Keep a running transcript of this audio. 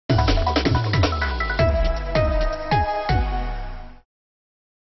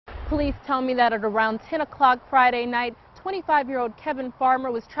Police tell me that at around 10 o'clock Friday night, 25-year-old Kevin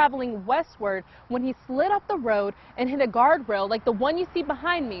Farmer was traveling westward when he slid off the road and hit a guardrail like the one you see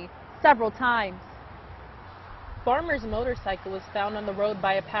behind me several times. Farmer's motorcycle was found on the road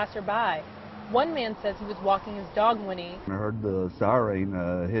by a passerby. One man says he was walking his dog when I heard the siren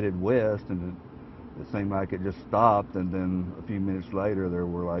headed west, and it seemed like it just stopped, and then a few minutes later there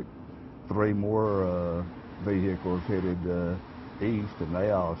were like 3 more vehicles headed east, and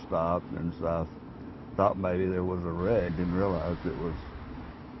they all stopped, and so I thought maybe there was a wreck. Didn't realize it was,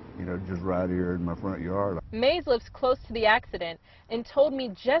 you know, just right here in my front yard. Mays lives close to the accident and told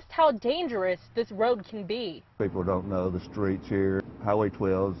me just how dangerous this road can be. People don't know the streets here. Highway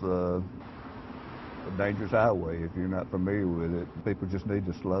 12's a dangerous highway if you're not familiar with it. People just need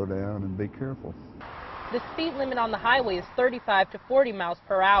to slow down and be careful. The speed limit on the highway is 35 to 40 miles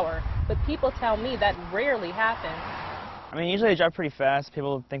per hour, but people tell me that rarely happens. I mean, usually I drive pretty fast.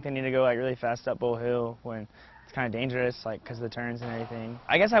 People think they need to go like really fast up Bull Hill when it's kind of dangerous, like because of the turns and everything.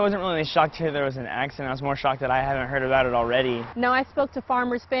 I guess I wasn't really shocked to hear there was an accident. I was more shocked that I haven't heard about it already. Now, I spoke to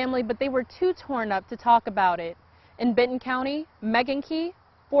Farmer's family, but they were too torn up to talk about it. In Benton County, Megan Key,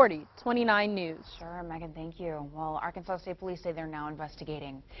 4029 News. Sure, Megan, thank you. Well, Arkansas State Police say they're now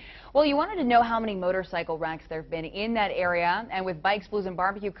investigating. Well, you wanted to know how many motorcycle wrecks there have been in that area, and with Bikes, Blues, and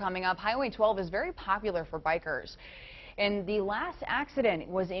Barbecue coming up, Highway 12 is very popular for bikers. And the last accident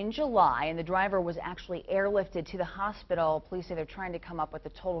was in July, and the driver was actually airlifted to the hospital. Police say they're trying to come up with the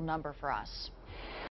total number for us.